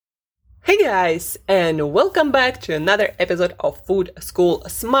Hey guys, and welcome back to another episode of Food School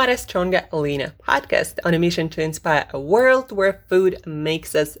Smarter, Stronger, Leaner podcast on a mission to inspire a world where food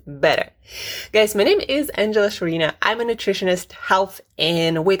makes us better. Guys, my name is Angela Sharina. I'm a nutritionist, health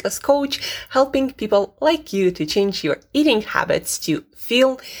and weight loss coach, helping people like you to change your eating habits to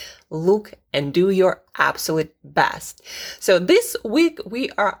feel, look, and do your absolute best. So this week we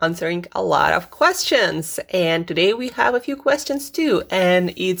are answering a lot of questions, and today we have a few questions too,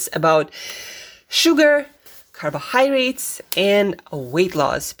 and it's about sugar, carbohydrates, and weight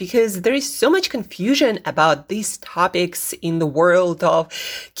loss, because there is so much confusion about these topics in the world of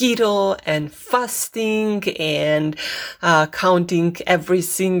keto and fasting and counting every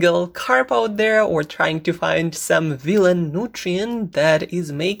single carb out there, or trying to find some villain nutrient that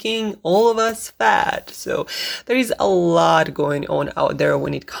is making all of us fat. So there is a lot going on out there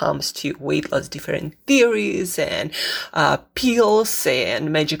when it comes to weight loss, different theories and pills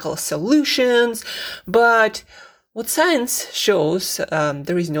and magical solutions, but what science shows,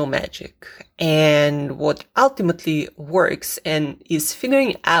 there is no magic. And what ultimately works and is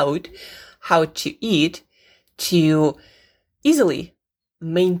figuring out how to eat to easily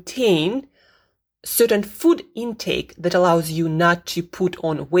maintain certain food intake that allows you not to put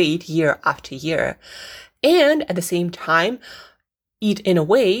on weight year after year. And at the same time, eat in a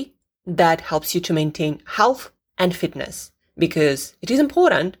way that helps you to maintain health and fitness. Because it is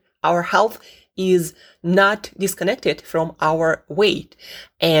important, our health is not disconnected from our weight.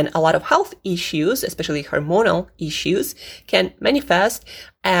 And a lot of health issues, especially hormonal issues, can manifest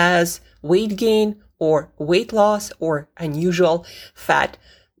as weight gain or weight loss or unusual fat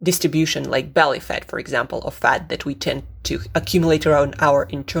distribution, like belly fat, for example, or fat that we tend to accumulate around our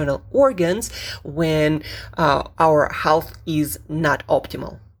internal organs when our health is not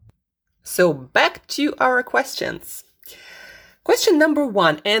optimal. So back to our questions. Question number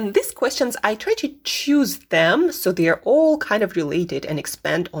 1, and these questions, I try to choose them so they are all kind of related and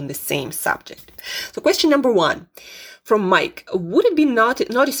expand on the same subject. So question number 1 from Mike: would it be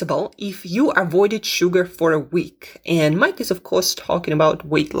noticeable if you avoided sugar for a week? And Mike is, of course, talking about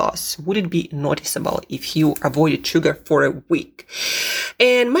weight loss. Would it be noticeable if you avoided sugar for a week?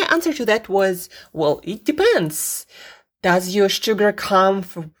 And my answer to that was, well, it depends. Does your sugar come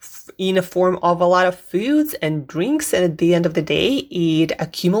in a form of a lot of foods and drinks, and at the end of the day, it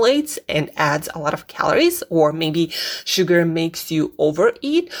accumulates and adds a lot of calories? Or maybe sugar makes you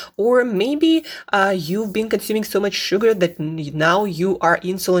overeat? Or maybe you've been consuming so much sugar that now you are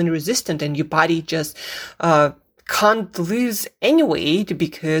insulin resistant and your body just can't lose any weight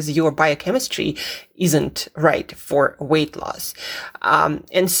because your biochemistry isn't right for weight loss.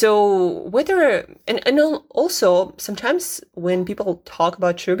 And so and also sometimes when people talk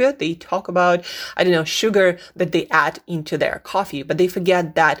about sugar, they talk about, sugar that they add into their coffee, but they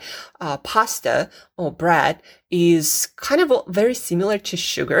forget that pasta or bread is kind of very similar to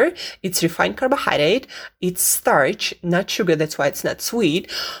sugar. It's refined carbohydrate, it's starch, not sugar, that's why it's not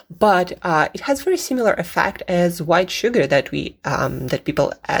sweet, but it has very similar effect as white sugar that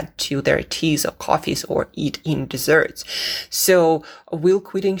people add to their teas or coffees or eat in desserts. So will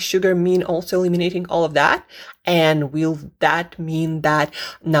quitting sugar mean also eliminating all of that? And will that mean that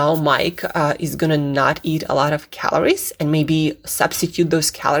now Mike is gonna not eat a lot of calories and maybe substitute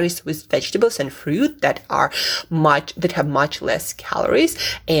those calories with vegetables and fruit that have much less calories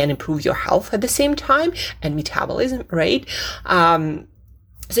and improve your health at the same time and metabolism, right?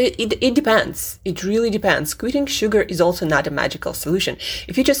 So it depends. It really depends. Quitting sugar is also not a magical solution.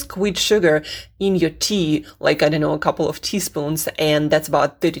 If you just quit sugar in your tea, like, a couple of teaspoons, and that's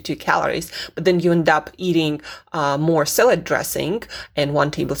about 32 calories, but then you end up eating more salad dressing, and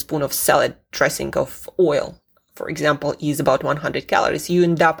 1 tablespoon of salad dressing of oil, for example, is about 100 calories. You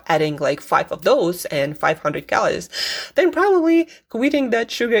end up adding like 5 of those and 500 calories. Then probably quitting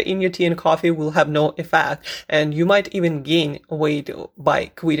that sugar in your tea and coffee will have no effect. And you might even gain weight by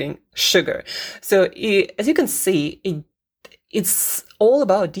quitting sugar. So as you can see, it's all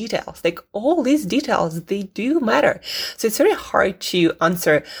about details. Like all these details, they do matter. So it's very hard to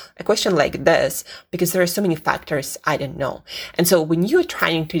answer a question like this because there are so many factors I don't know. And so when you're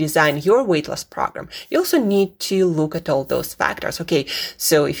trying to design your weight loss program, you also need to look at all those factors. Okay,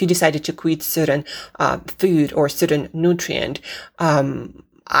 so if you decided to quit certain food or certain nutrient,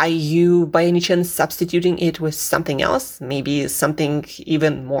 are you by any chance substituting it with something else? Maybe something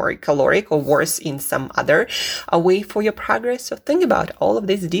even more caloric or worse in some other way for your progress? So think about all of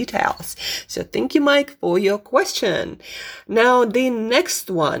these details. So thank you, Mike, for your question. Now, the next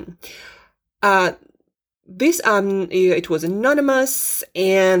one. it was anonymous,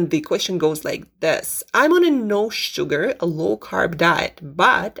 and the question goes like this. I'm on a no sugar, a low carb diet,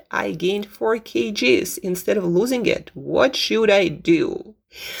 but I gained 4 kgs instead of losing it. What should I do?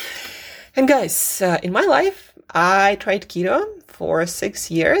 And guys, in my life, I tried keto for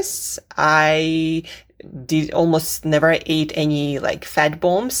 6 years. I did almost never ate any like fat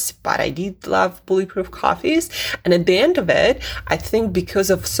bombs, but I did love bulletproof coffees. And at the end of it, I think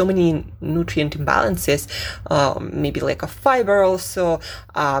because of so many nutrient imbalances, maybe lack of fiber also,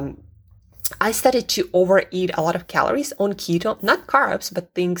 I started to overeat a lot of calories on keto, not carbs,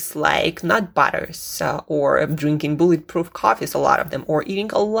 but things like nut butters, or drinking bulletproof coffees, a lot of them, or eating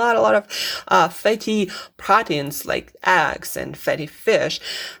a lot of fatty proteins like eggs and fatty fish.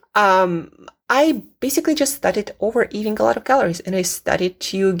 I basically just started overeating a lot of calories, and I started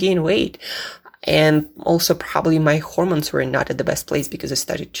to gain weight. And also probably my hormones were not at the best place because I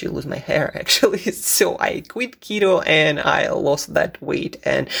started to lose my hair actually. So I quit keto and I lost that weight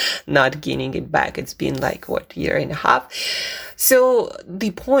and not gaining it back. It's been like, year and a half. So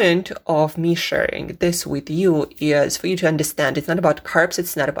the point of me sharing this with you is for you to understand it's not about carbs,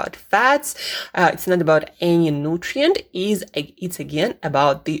 it's not about fats, it's not about any nutrient, it's again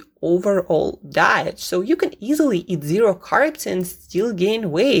about the overall diet. So you can easily eat 0 carbs and still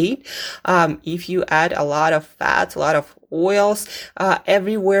gain weight if you add a lot of fats, a lot of oils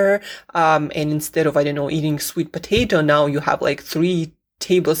everywhere, and instead of, eating sweet potato, now you have like 3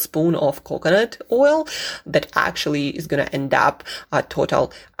 tablespoon of coconut oil that actually is going to end up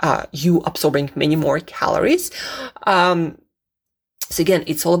total you absorbing many more calories. So again,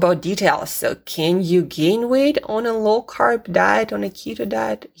 it's all about details. So can you gain weight on a low carb diet, on a keto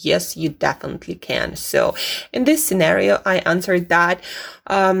diet? Yes, you definitely can. So in this scenario, I answered that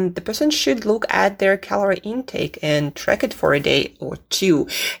the person should look at their calorie intake and track it for a day or 2.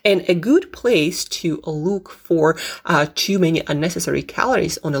 And a good place to look for too many unnecessary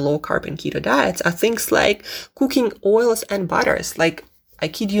calories on a low carb and keto diets are things like cooking oils and butters. Like, I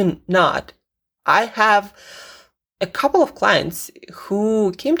kid you not, I have a couple of clients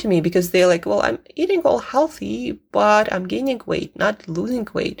who came to me because they're like, well, I'm eating all healthy, but I'm gaining weight, not losing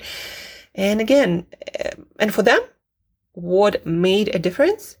weight. And again, and for them, what made a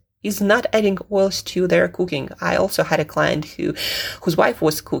difference is not adding oils to their cooking. I also had a client whose wife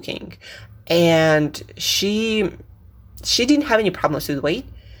was cooking, and she didn't have any problems with weight.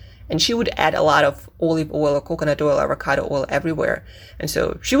 And she would add a lot of olive oil or coconut oil, avocado oil everywhere. And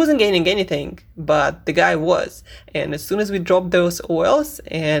so she wasn't gaining anything, but the guy was. And as soon as we dropped those oils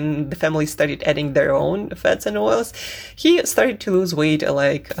and the family started adding their own fats and oils, he started to lose weight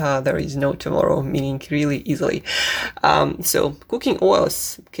like there is no tomorrow, meaning really easily. So cooking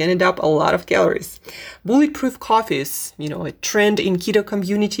oils can end up a lot of calories. Bulletproof coffees, a trend in keto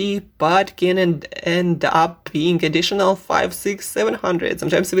community, but can end up being additional 500, 600, 700,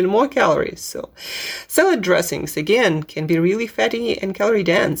 sometimes even more calories. So salad dressings, again, can be really fatty and calorie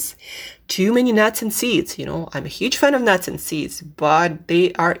dense. Too many nuts and seeds. I'm a huge fan of nuts and seeds, but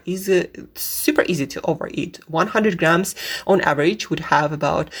they are super easy to overeat. 100 grams on average would have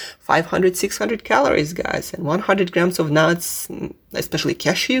about 500, 600 calories, guys. And 100 grams of nuts, especially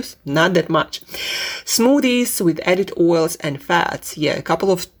cashews, not that much. Smoothies with added oils and fats. Yeah, a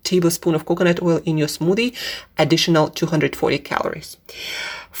couple of tablespoons of coconut oil in your smoothie, additional 240 calories.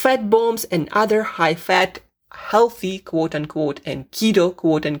 Fat bombs and other high-fat, healthy, quote-unquote, and keto,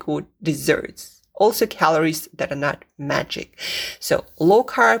 quote-unquote, desserts. Also calories that are not magic. So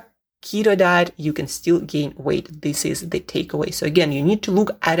low-carb, keto diet, you can still gain weight. This is the takeaway. So again, you need to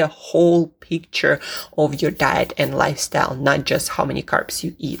look at a whole picture of your diet and lifestyle, not just how many carbs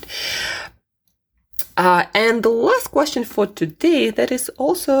you eat. And the last question for today that is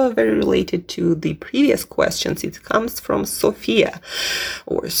also very related to the previous questions. It comes from Sophia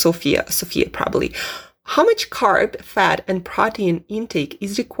probably. How much carb, fat, and protein intake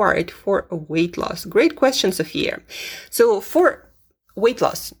is required for a weight loss? Great question, Sophia. So for weight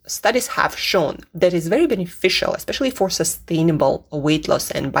loss, studies have shown that it's very beneficial, especially for sustainable weight loss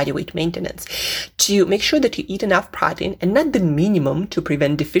and body weight maintenance, to make sure that you eat enough protein and not the minimum to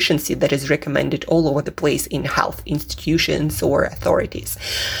prevent deficiency that is recommended all over the place in health institutions or authorities.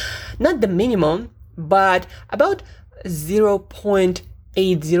 Not the minimum, but about 0.8,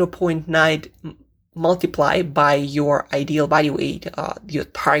 0.9 multiply by your ideal body weight, your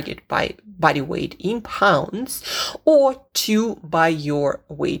target by body weight in pounds, or 2 by your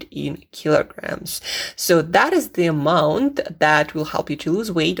weight in kilograms. So that is the amount that will help you to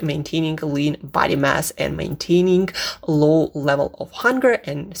lose weight, maintaining a lean body mass and maintaining a low level of hunger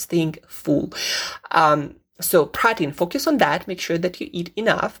and staying full. So protein, focus on that. Make sure that you eat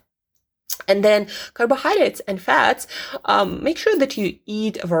enough. And then carbohydrates and fats, make sure that you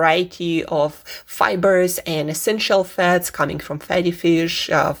eat a variety of fibers and essential fats coming from fatty fish,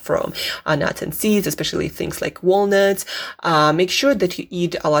 from nuts and seeds, especially things like walnuts. Make sure that you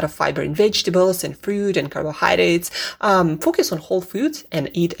eat a lot of fiber in vegetables and fruit and carbohydrates. Focus on whole foods and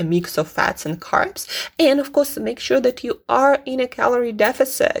eat a mix of fats and carbs. And of course, make sure that you are in a calorie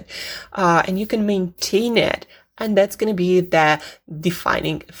deficit, and you can maintain it. And that's going to be the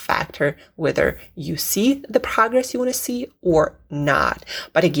defining factor whether you see the progress you want to see or not.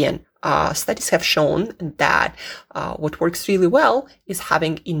 But again, studies have shown that what works really well is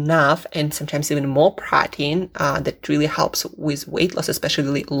having enough and sometimes even more protein that really helps with weight loss,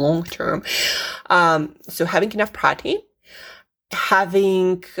 especially long term. So having enough protein,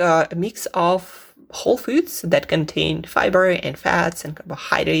 having a mix of whole foods that contain fiber and fats and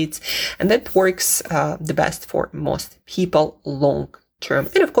carbohydrates, and that works the best for most people long term.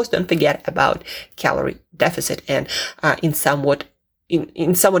 And of course, don't forget about calorie deficit, and in somewhat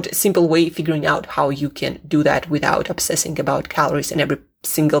simple way, figuring out how you can do that without obsessing about calories and every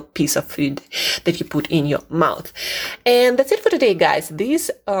single piece of food that you put in your mouth. And that's it for today, guys.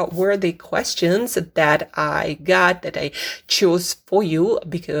 These were the questions that I chose for you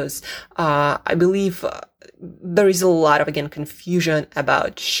because I believe there is a lot of, again, confusion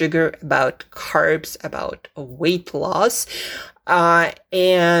about sugar, about carbs, about weight loss.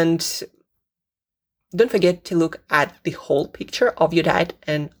 And don't forget to look at the whole picture of your diet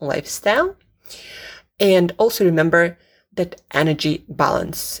and lifestyle. And also remember that energy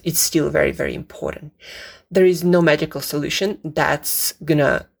balance is still very, very important. There is no magical solution that's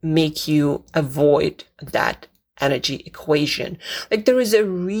gonna make you avoid that energy equation. Like, there is a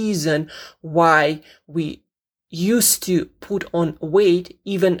reason why we used to put on weight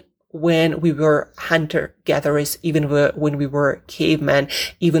even when we were hunter-gatherers, even when we were cavemen,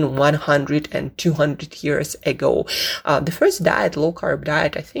 even 100 and 200 years ago. The first diet, low-carb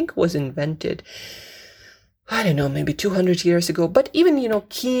diet, I think was invented, I don't know, maybe 200 years ago. But even,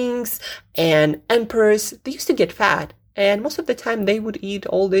 kings and emperors, they used to get fat. And most of the time they would eat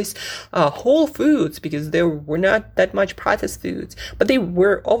all these whole foods because there were not that much processed foods. But they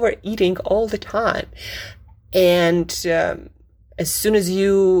were overeating all the time. And as soon as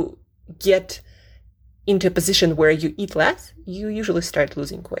you get into a position where you eat less, you usually start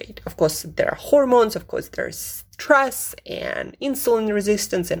losing weight. Of course, there are hormones. Of course, there's stress and insulin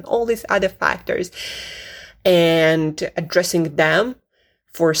resistance and all these other factors. And addressing them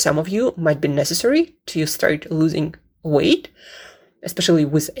for some of you might be necessary to start losing weight, especially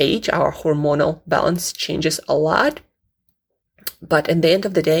with age. Our hormonal balance changes a lot. But at the end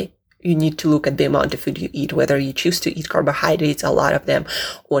of the day, you need to look at the amount of food you eat, whether you choose to eat carbohydrates, a lot of them,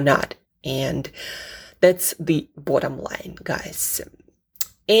 or not. And that's the bottom line, guys.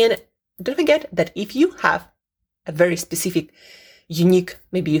 And don't forget that if you have a very specific, unique,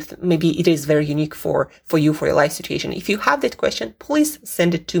 maybe it is very unique for you, for your life situation. If you have that question, please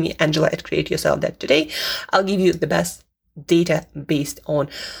send it to me, Angela@createyourself.today. I'll give you the best data based on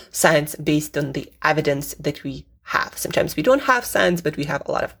science, based on the evidence that we have. Sometimes we don't have science, but we have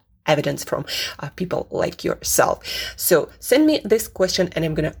a lot of evidence from people like yourself. So send me this question and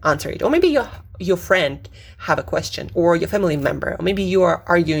I'm going to answer it. Or maybe your friend have a question, or your family member, or maybe you are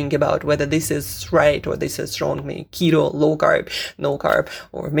arguing about whether this is right or this is wrong, maybe keto, low carb, no carb,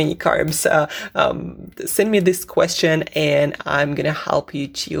 or many carbs. Send me this question and I'm going to help you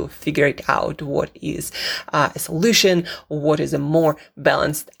to figure it out. What is a solution? What is a more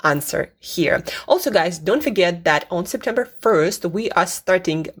balanced answer here? Also, guys, don't forget that on September 1st, we are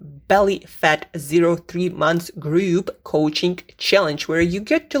starting Belly Fat 03 months group coaching challenge, where you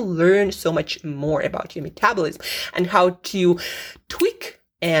get to learn so much more about your metabolism and how to tweak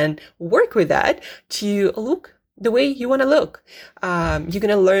and work with that to look the way you want to look. You're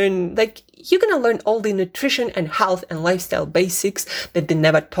gonna learn all the nutrition and health and lifestyle basics that they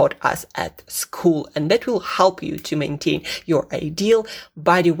never taught us at school, and that will help you to maintain your ideal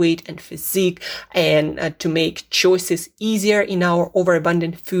body weight and physique, and to make choices easier in our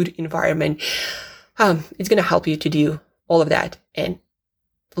overabundant food environment. It's gonna help you to do all of that and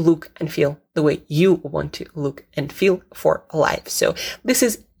look and feel the way you want to look and feel for life. So this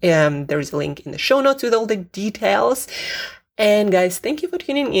is there is a link in the show notes with all the details. And guys, thank you for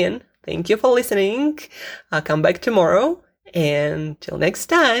tuning in. Thank you for listening. I'll come back tomorrow. And till next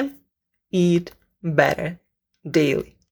time, eat better daily.